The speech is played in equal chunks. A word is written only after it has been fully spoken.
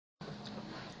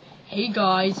Hey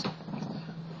guys.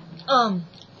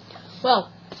 Well,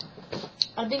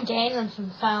 I've been gaining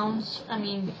some pounds. I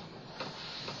mean,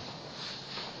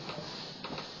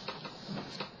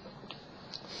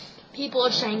 people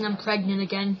are saying I'm pregnant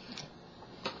again.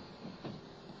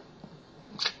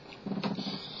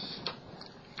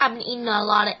 I've been eating a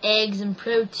lot of eggs and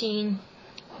protein.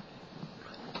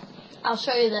 I'll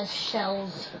show you the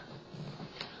shells.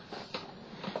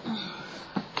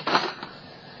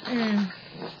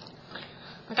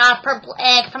 I got a purple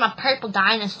egg from a purple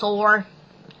dinosaur.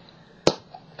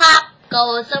 Pop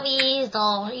goes the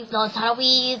weasel, even though it's not a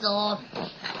weasel.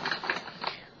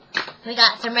 We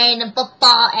got some random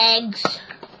football eggs.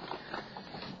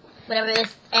 Whatever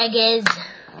this egg is.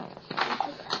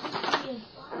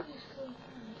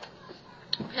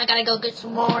 I gotta go get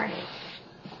some more.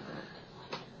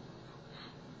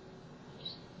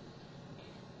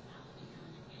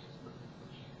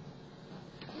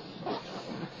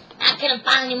 I couldn't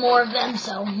find any more of them,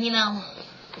 so, you know.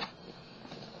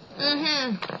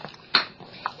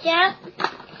 Yeah.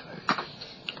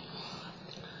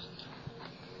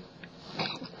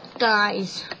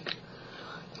 Guys,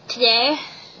 today,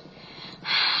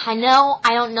 I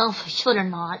don't know if I should or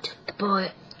not,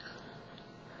 but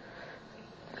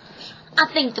I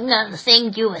think I'm gonna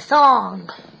sing you a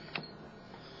song.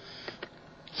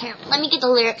 Here, let me get the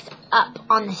lyrics up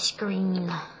on the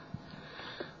screen.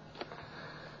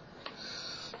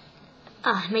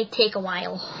 It may take a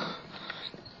while.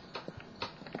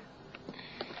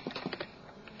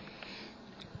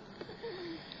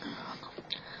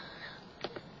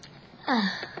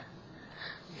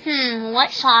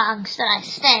 What song should I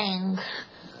sing?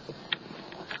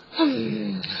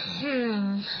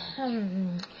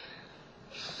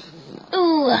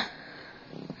 Ooh.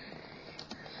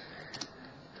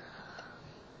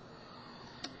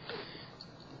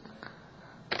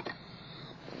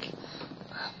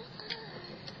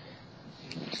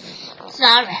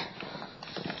 Sorry.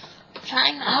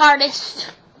 Trying my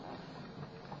hardest.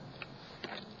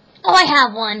 Oh, I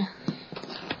have one.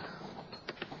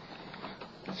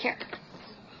 Here.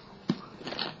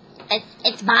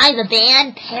 It's by the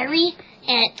band Perry,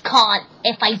 and it's called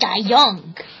If I Die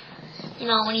Young. You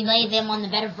know, when you lay them on the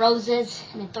bed of roses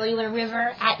and they throw you in a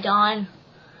river at dawn.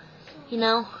 You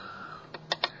know?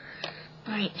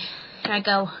 Alright, here I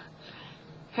go.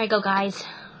 Here I go, guys.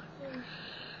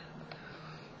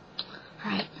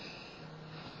 Alright.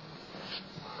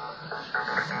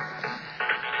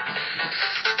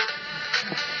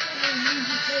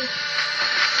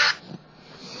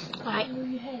 Alright.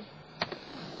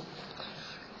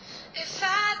 If I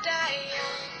die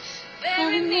young,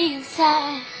 Bury me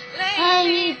inside, lay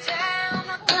me down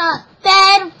on a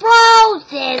bed of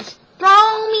roses, throw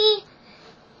me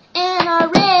in a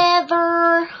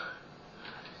river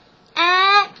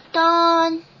at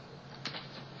dawn.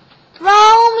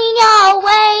 Throw me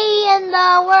away in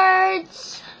the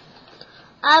words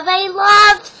of a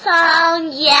love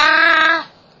song, yeah.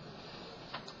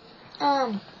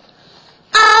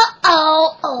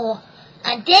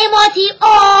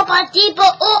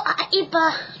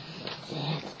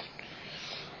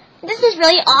 This is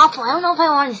really awful. I don't know if I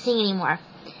want to sing anymore.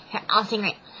 Here, I'll sing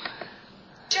right.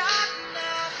 shot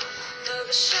enough of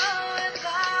a show and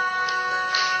life.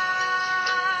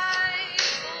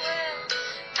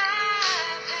 Well,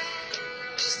 I've had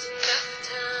just enough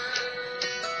time.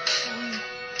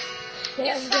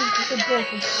 If I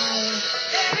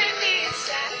Bury me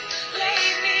inside, lay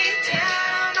me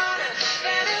down on a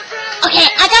bed of roses. Okay,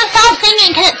 I gotta stop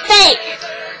singing because it's fake.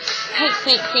 I hate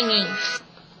fake singing.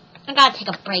 I gotta take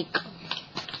a break.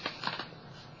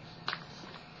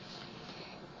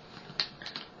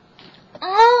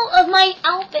 All of my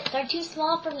outfits are too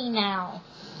small for me now.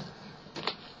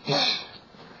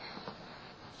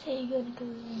 Say good.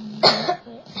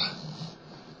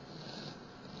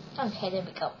 Okay, there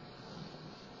we go.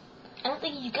 I don't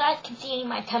think you guys can see any of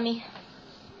my tummy.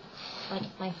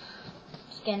 Like my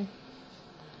skin.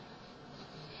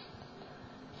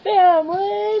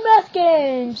 Family math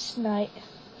games tonight.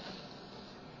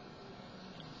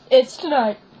 It's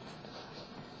tonight.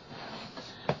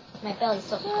 My belly's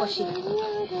so squishy.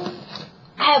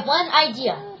 I have one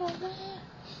idea.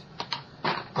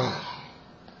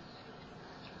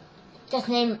 This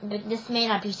may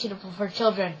not be suitable for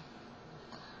children.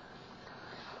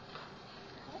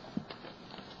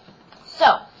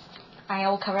 So, I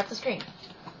will cover up the screen.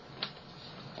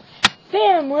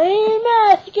 Family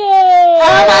math games.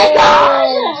 Oh my God!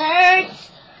 It hurts.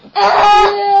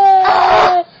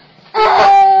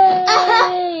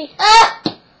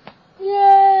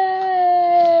 Yay!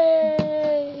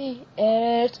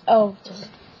 It's over.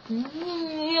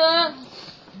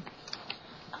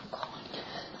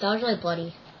 that was really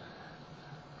bloody.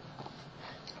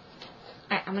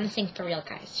 Alright, I'm gonna sing for real,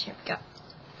 guys. Here we go.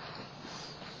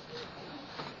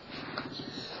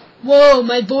 Whoa,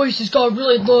 my voice has got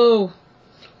really low.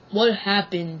 What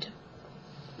happened?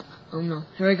 Oh no,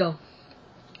 here we go.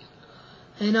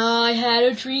 And I had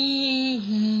a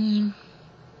dream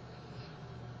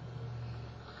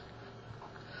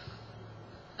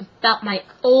about my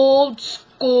old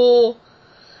school.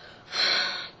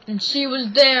 And she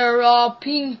was there, all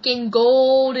pink and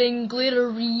gold and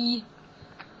glittery.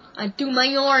 I threw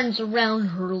my arms around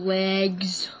her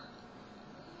legs.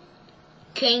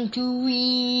 Came to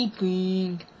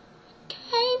weeping.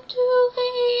 Came to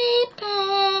weeping.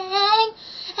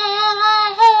 And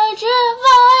I heard your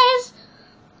voice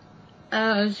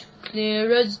as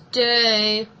clear as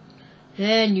day.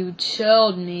 And you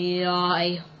told me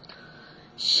I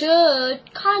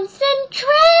should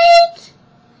concentrate.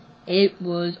 It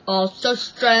was all so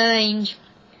strange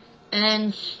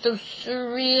and so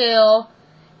surreal.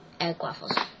 Egg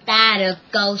waffles. That a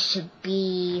ghost should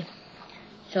be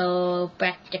so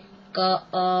practical.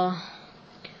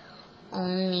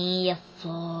 Only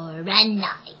for a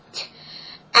night.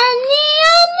 And the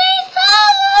only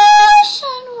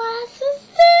solution was to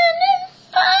stand and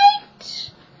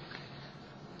fight.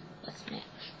 What's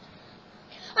next?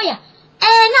 Oh yeah.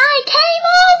 And I came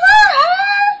over her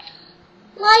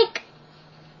like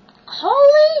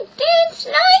holy dance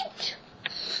night.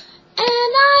 And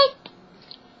I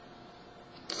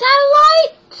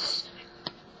satellites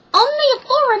only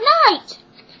for a night.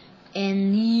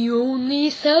 And the only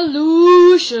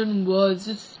solution was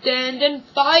to stand and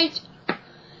fight.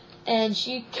 And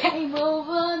she came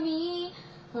over me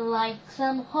like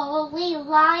some holy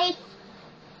life.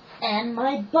 And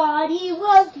my body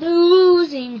was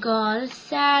losing all the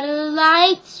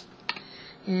satellites.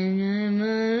 And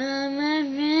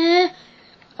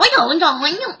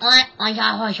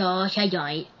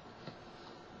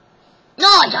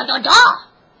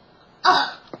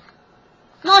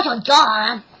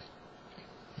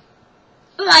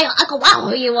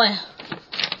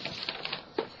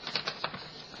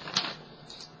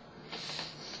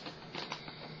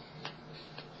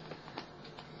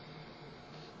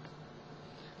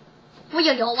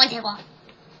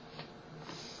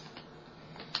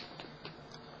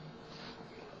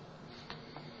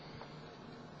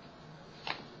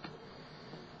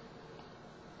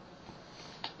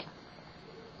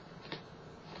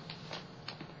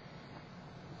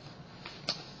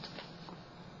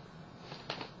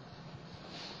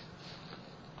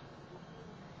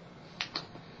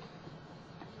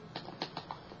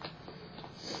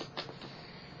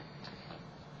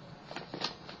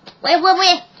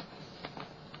Wait.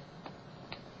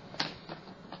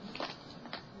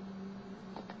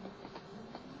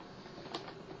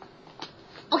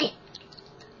 Okay.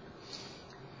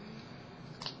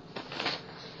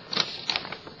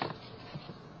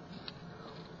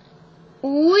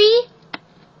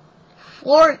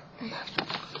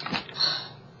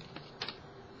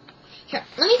 Here,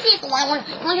 let me see if the white one.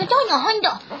 Well, you're doing a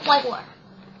white one.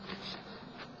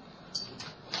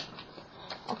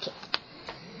 Okay.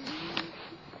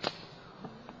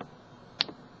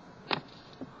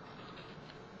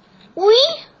 We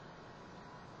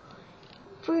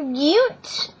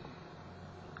forget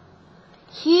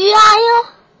here.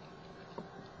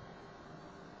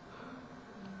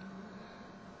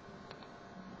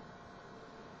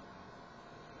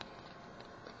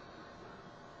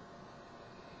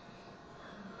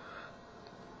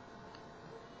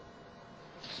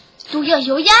 Chú giờ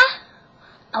chú giá.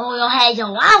 Ôi hay giờ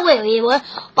quá quỷ quá.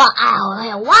 Bà ảo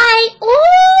hay why?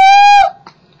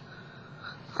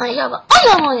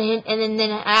 And then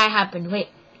that happened. Wait,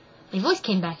 my voice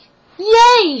came back.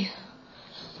 Yay!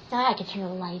 Now I can turn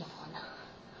the light on.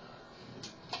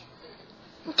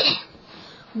 Okay.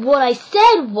 What I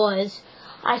said was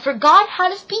I forgot how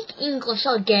to speak English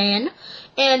again,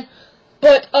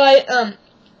 but I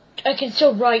can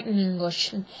still write in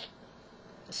English and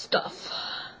stuff.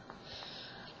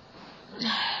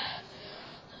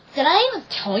 Did I even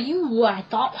tell you what I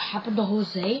thought happened to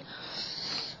Jose?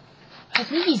 I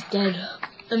think he's dead.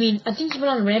 I mean, I think he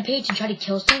went on a rampage and tried to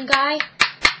kill some guy,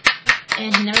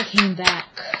 and he never came back.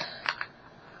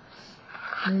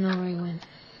 I don't know where he went.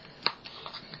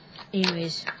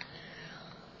 Anyways,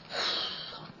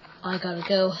 I gotta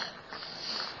go.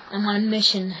 I'm on a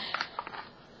mission.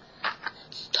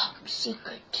 It's top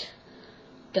secret.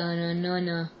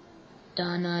 Da-na-na-na.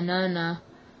 Da-na-na-na.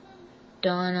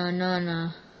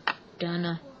 Da-na-na-na.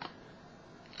 Da-na.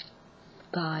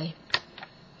 Bye.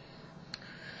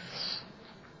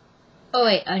 Oh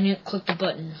wait, I need to click the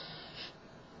button.